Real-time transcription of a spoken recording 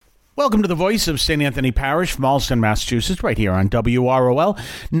Welcome to the voice of St. Anthony Parish from Allston, Massachusetts, right here on WROL,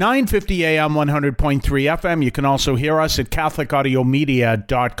 950 AM, 100.3 FM. You can also hear us at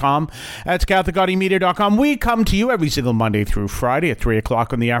CatholicAudiomedia.com. That's CatholicAudiomedia.com. We come to you every single Monday through Friday at 3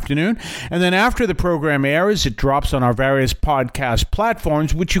 o'clock in the afternoon. And then after the program airs, it drops on our various podcast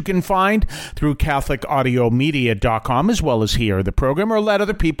platforms, which you can find through CatholicAudiomedia.com, as well as hear the program or let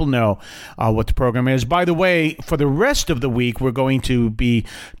other people know what the program is. By the way, for the rest of the week, we're going to be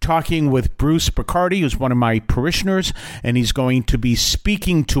talking with Bruce Boccardi, who's one of my parishioners, and he's going to be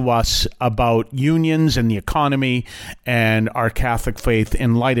speaking to us about unions and the economy and our Catholic faith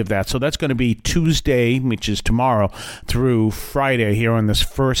in light of that. So that's going to be Tuesday, which is tomorrow, through Friday here on this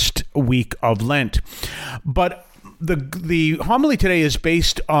first week of Lent. But the homily today is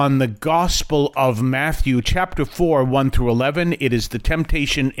based on the Gospel of Matthew, chapter 4, 1 through 11. It is the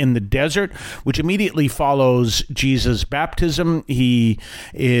temptation in the desert, which immediately follows Jesus' baptism. He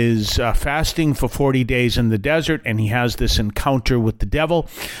is fasting for 40 days in the desert, and he has this encounter with the devil.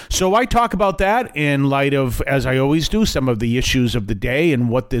 So I talk about that in light of, as I always do, some of the issues of the day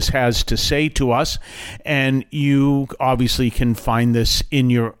and what this has to say to us. And you obviously can find this in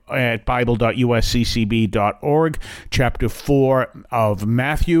your at bible.usccb.org. Chapter 4 of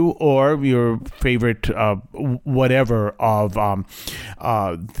Matthew, or your favorite whatever of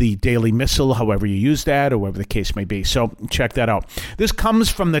the Daily Missal, however you use that, or whatever the case may be. So check that out. This comes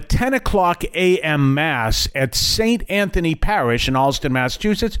from the 10 o'clock a.m. Mass at St. Anthony Parish in Allston,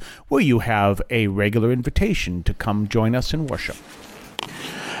 Massachusetts, where you have a regular invitation to come join us in worship.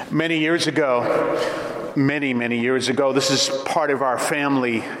 Many years ago, this is part of our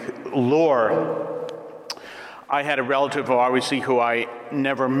family lore. I had a relative, obviously, who I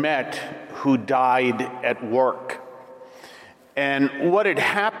never met, who died at work. And what had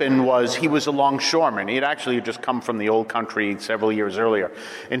happened was he was a longshoreman. He had actually just come from the old country several years earlier.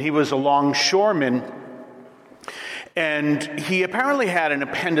 And he was a longshoreman, and he apparently had an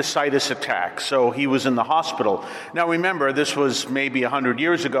appendicitis attack, so he was in the hospital. Now remember, this was maybe 100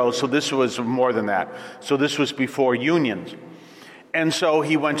 years ago, so this was more than that. So this was before unions. And so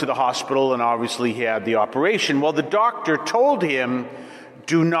he went to the hospital, and obviously he had the operation. Well, the doctor told him,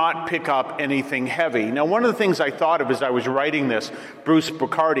 do not pick up anything heavy. Now, one of the things I thought of as I was writing this, Bruce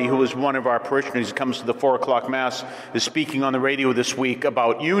Boccardi, who is one of our parishioners, he comes to the 4 o'clock Mass, is speaking on the radio this week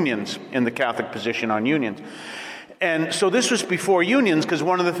about unions and the Catholic position on unions. And so this was before unions, because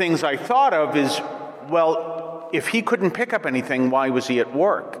one of the things I thought of is, well, if he couldn't pick up anything, why was he at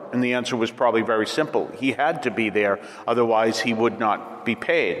work? And the answer was probably very simple. He had to be there, otherwise he would not be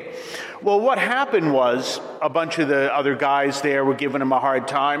paid. Well, what happened was a bunch of the other guys there were giving him a hard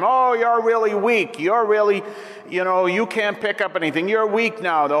time. Oh, you're really weak. You're really, you can't pick up anything. You're weak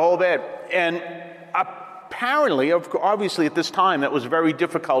now, the whole bit. And apparently, obviously at this time, that was very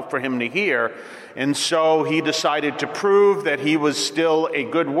difficult for him to hear. And so he decided to prove that he was still a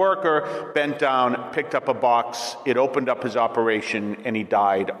good worker, bent down, picked up a box, it opened up his operation, and he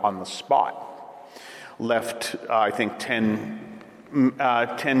died on the spot. Left, I think, 10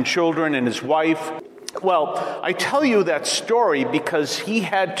 children and his wife. Well, I tell you that story because he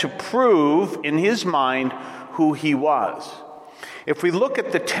had to prove in his mind who he was. If we look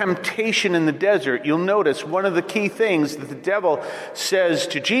at the temptation in the desert, you'll notice one of the key things that the devil says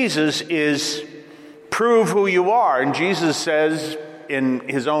to Jesus is, prove who you are. And Jesus says, in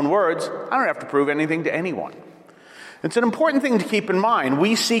his own words, I don't have to prove anything to anyone. It's an important thing to keep in mind.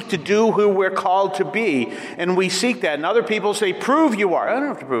 We seek to do who we're called to be, and we seek that. And other people say, prove you are. I don't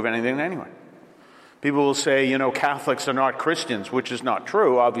have to prove anything to anyone. People will say, Catholics are not Christians, which is not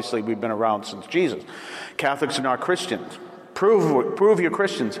true. Obviously, we've been around since Jesus. Catholics are not Christians. Prove you're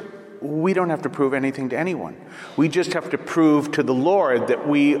Christians. We don't have to prove anything to anyone. We just have to prove to the Lord that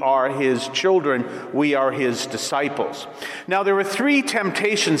we are his children, we are his disciples. Now, there are 3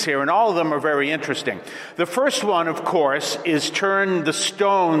 temptations here, and all of them are very interesting. The first one, of course, is turn the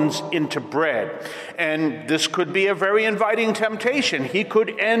stones into bread. And this could be a very inviting temptation. He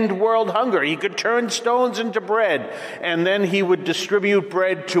could end world hunger. He could turn stones into bread, and then he would distribute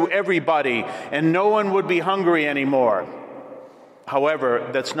bread to everybody, and no one would be hungry anymore. However,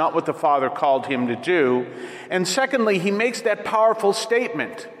 that's not what the Father called him to do. And secondly, he makes that powerful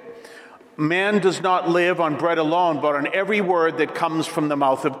statement. Man does not live on bread alone, but on every word that comes from the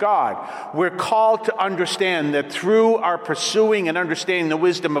mouth of God. We're called to understand that through our pursuing and understanding the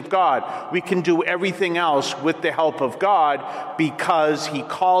wisdom of God, we can do everything else with the help of God because he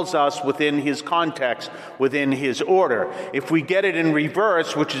calls us within his context, within his order. If we get it in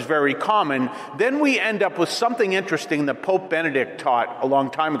reverse, which is very common, then we end up with something interesting that Pope Benedict taught a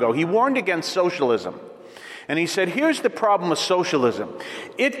long time ago. He warned against socialism. And he said, here's the problem with socialism.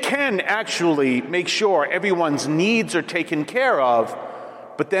 It can actually make sure everyone's needs are taken care of,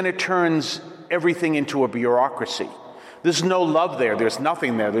 but then it turns everything into a bureaucracy. There's no love there. There's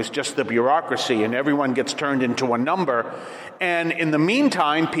nothing there. There's just the bureaucracy, and everyone gets turned into a number. And in the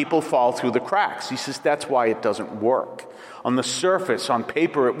meantime, people fall through the cracks. He says that's why it doesn't work. On the surface, on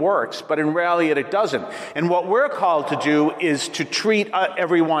paper, it works, but in reality, it doesn't. And what we're called to do is to treat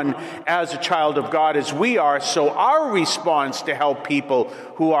everyone as a child of God as we are, so our response to help people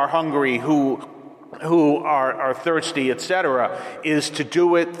who are hungry, who are thirsty, etc., is to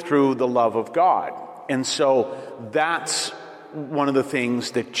do it through the love of God. And so that's one of the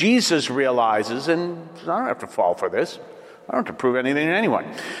things that Jesus realizes, and I don't have to fall for this. I don't have to prove anything to anyone.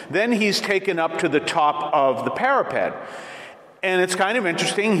 Then he's taken up to the top of the parapet. And it's kind of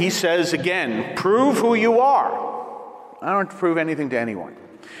interesting. He says again, prove who you are. I don't have to prove anything to anyone.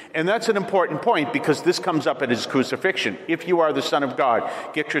 And that's an important point because this comes up at his crucifixion. If you are the Son of God,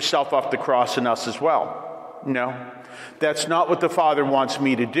 get yourself off the cross and us as well. No, that's not what the Father wants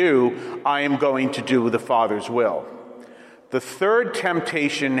me to do. I am going to do the Father's will. The third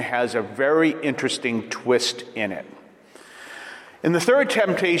temptation has a very interesting twist in it. In the third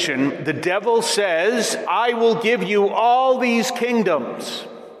temptation, the devil says, I will give you all these kingdoms.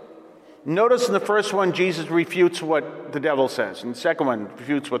 Notice in the first one, Jesus refutes what the devil says. And the second one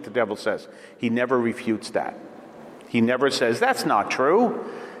refutes what the devil says. He never refutes that. He never says, that's not true.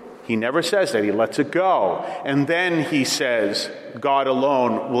 He never says that. He lets it go. And then he says, God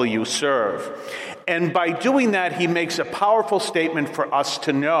alone will you serve. And by doing that, he makes a powerful statement for us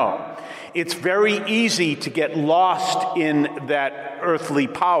to know. It's very easy to get lost in that earthly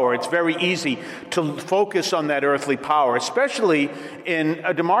power. It's very easy to focus on that earthly power, especially in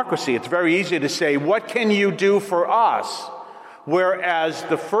a democracy. It's very easy to say, what can you do for us? Whereas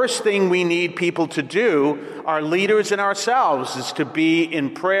the first thing we need people to do, our leaders and ourselves, is to be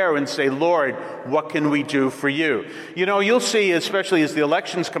in prayer and say, Lord, what can we do for you? You know, you'll see, especially as the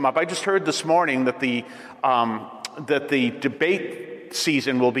elections come up, I just heard this morning that the debate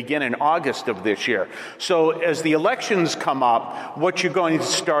season will begin in August of this year. So as the elections come up, what you're going to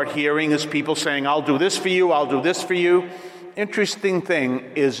start hearing is people saying, I'll do this for you, I'll do this for you. Interesting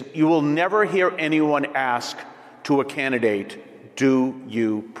thing is you will never hear anyone ask to a candidate, do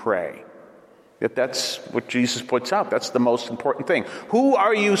you pray? If that's what Jesus puts out, that's the most important thing. Who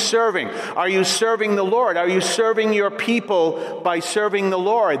are you serving? Are you serving the Lord? Are you serving your people by serving the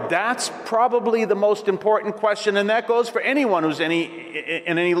Lord? That's probably the most important question, and that goes for anyone who's in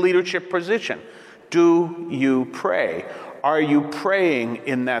any leadership position. Do you pray? Are you praying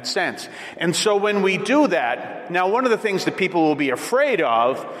in that sense? And so when we do that, now one of the things that people will be afraid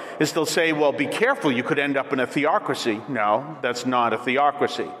of is they'll say, well, be careful, you could end up in a theocracy. No, that's not a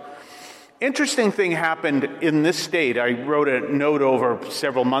theocracy. Interesting thing happened in this state. I wrote a note over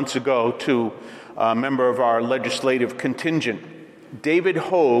several months ago to a member of our legislative contingent. David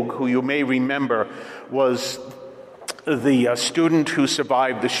Hogue, who you may remember, was the student who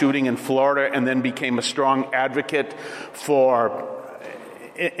survived the shooting in Florida and then became a strong advocate for,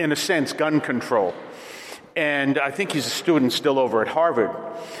 in a sense, gun control. And I think he's a student still over at Harvard.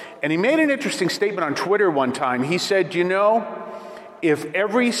 And he made an interesting statement on Twitter one time. He said, you know, if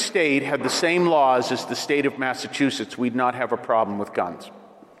every state had the same laws as the state of Massachusetts, we'd not have a problem with guns.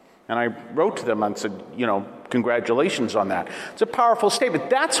 And I wrote to them and said, you know, congratulations on that. It's a powerful statement.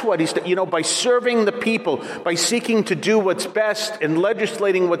 That's what he's, you know, by serving the people, by seeking to do what's best and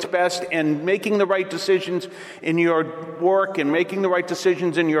legislating what's best and making the right decisions in your work and making the right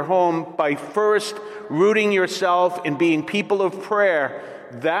decisions in your home, by first rooting yourself and being people of prayer.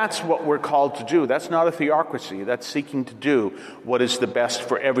 That's what we're called to do. That's not a theocracy. That's seeking to do what is the best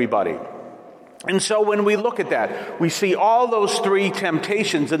for everybody. And so when we look at that, we see all those three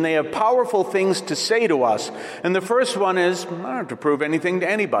temptations, and they have powerful things to say to us. And the first one is, I don't have to prove anything to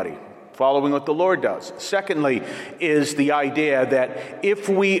anybody, following what the Lord does. Secondly is the idea that if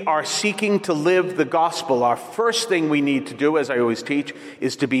we are seeking to live the gospel, our first thing we need to do, as I always teach,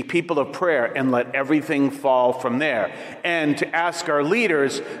 is to be people of prayer and let everything fall from there. And to ask our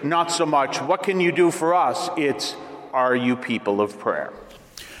leaders, not so much, what can you do for us? It's, are you people of prayer?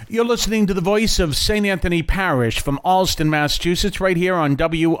 You're listening to the voice of St. Anthony Parish from Allston, Massachusetts, right here on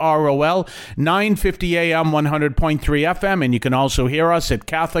WROL, 950 AM, 100.3 FM, and you can also hear us at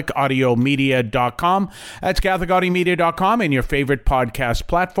CatholicAudiomedia.com. That's CatholicAudiomedia.com and your favorite podcast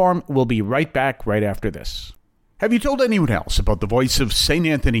platform. We'll be right back right after this. Have you told anyone else about the voice of St.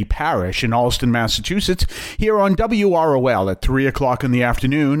 Anthony Parish in Allston, Massachusetts, here on WROL at 3 o'clock in the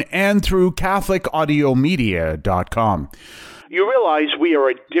afternoon and through CatholicAudiomedia.com? You realize we are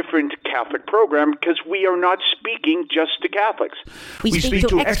a different Catholic program because we are not speaking just to Catholics. We speak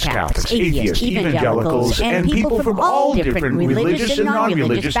to ex-Catholics, atheists, evangelicals, and people from all different religious and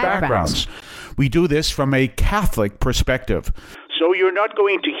non-religious backgrounds. We do this from a Catholic perspective. So you're not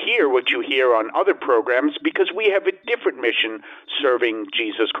going to hear what you hear on other programs because we have a different mission serving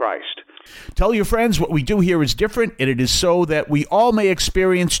Jesus Christ. Tell your friends what we do here is different, and it is so that we all may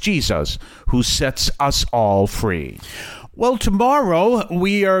experience Jesus, who sets us all free. Well, tomorrow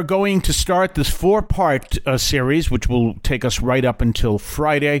we are going to start this 4-part series, which will take us right up until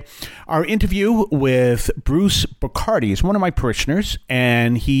Friday. Our interview with Bruce Boccardi is one of my parishioners,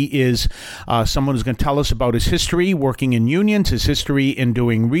 and he is someone who's going to tell us about his history working in unions, his history in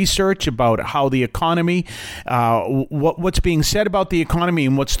doing research about how the economy, what's being said about the economy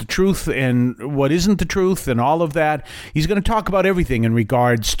and what's the truth and what isn't the truth and all of that. He's going to talk about everything in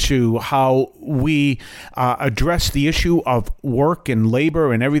regards to how we address the issue of work and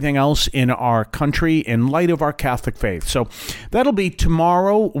labor and everything else in our country in light of our Catholic faith. So that'll be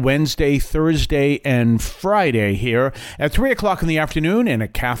tomorrow, Wednesday, Thursday, and Friday here at 3 o'clock in the afternoon and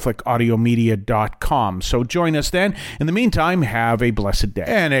at CatholicAudiomedia.com. So join us then. In the meantime, have a blessed day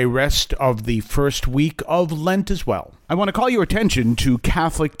and a rest of the first week of Lent as well. I want to call your attention to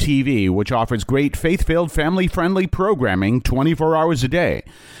Catholic TV, which offers great faith-filled, family-friendly programming 24 hours a day.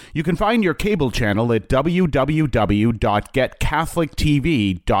 You can find your cable channel at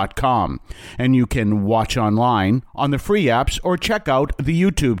www.getcatholictv.com, and you can watch online on the free apps or check out the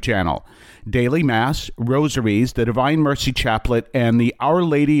YouTube channel. Daily Mass, Rosaries, the Divine Mercy Chaplet, and the Our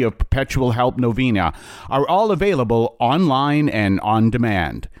Lady of Perpetual Help Novena are all available online and on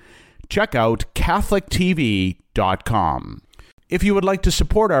demand. Check out CatholicTV.com. If you would like to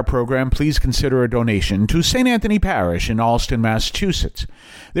support our program, please consider a donation to St. Anthony Parish in Allston, Massachusetts.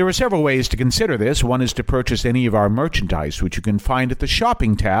 There are several ways to consider this. One is to purchase any of our merchandise, which you can find at the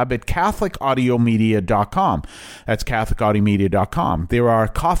shopping tab at CatholicAudiomedia.com. That's CatholicAudiomedia.com. There are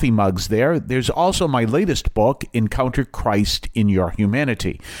coffee mugs there. There's also my latest book, Encounter Christ in Your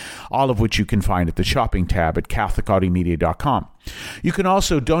Humanity, all of which you can find at the shopping tab at CatholicAudiomedia.com. You can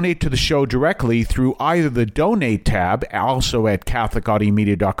also donate to the show directly through either the Donate tab, also at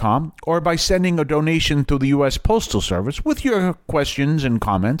CatholicAudiomedia.com, or by sending a donation through the U.S. Postal Service with your questions and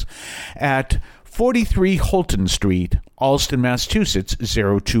comments at 43 Holton Street, Allston, Massachusetts,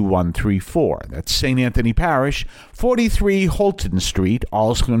 02134. That's St. Anthony Parish, 43 Holton Street,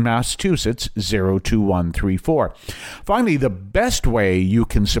 Allston, Massachusetts, 02134. Finally, the best way you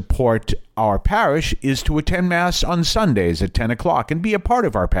can support our parish is to attend Mass on Sundays at 10 o'clock and be a part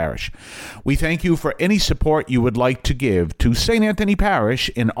of our parish. We thank you for any support you would like to give to St. Anthony Parish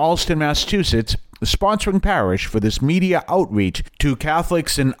in Allston, Massachusetts, the sponsoring parish for this media outreach to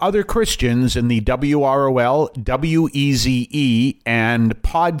Catholics and other Christians in the WROL, WEZE, and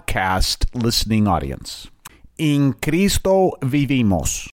podcast listening audience. In Cristo vivimos.